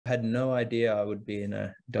had no idea I would be in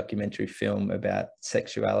a documentary film about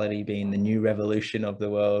sexuality being the new revolution of the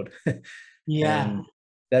world. Yeah. And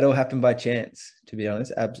that all happened by chance, to be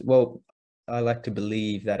honest. Well, I like to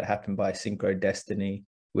believe that it happened by synchro destiny,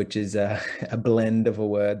 which is a blend of a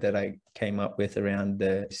word that I came up with around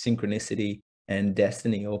the synchronicity and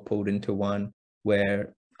destiny all pulled into one,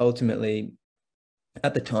 where ultimately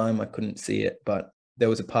at the time I couldn't see it, but there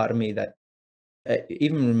was a part of me that I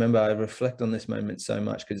even remember. I reflect on this moment so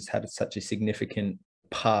much because it's had such a significant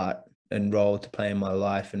part and role to play in my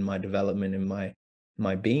life and my development and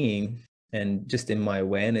my being, and just in my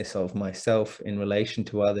awareness of myself in relation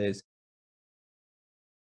to others.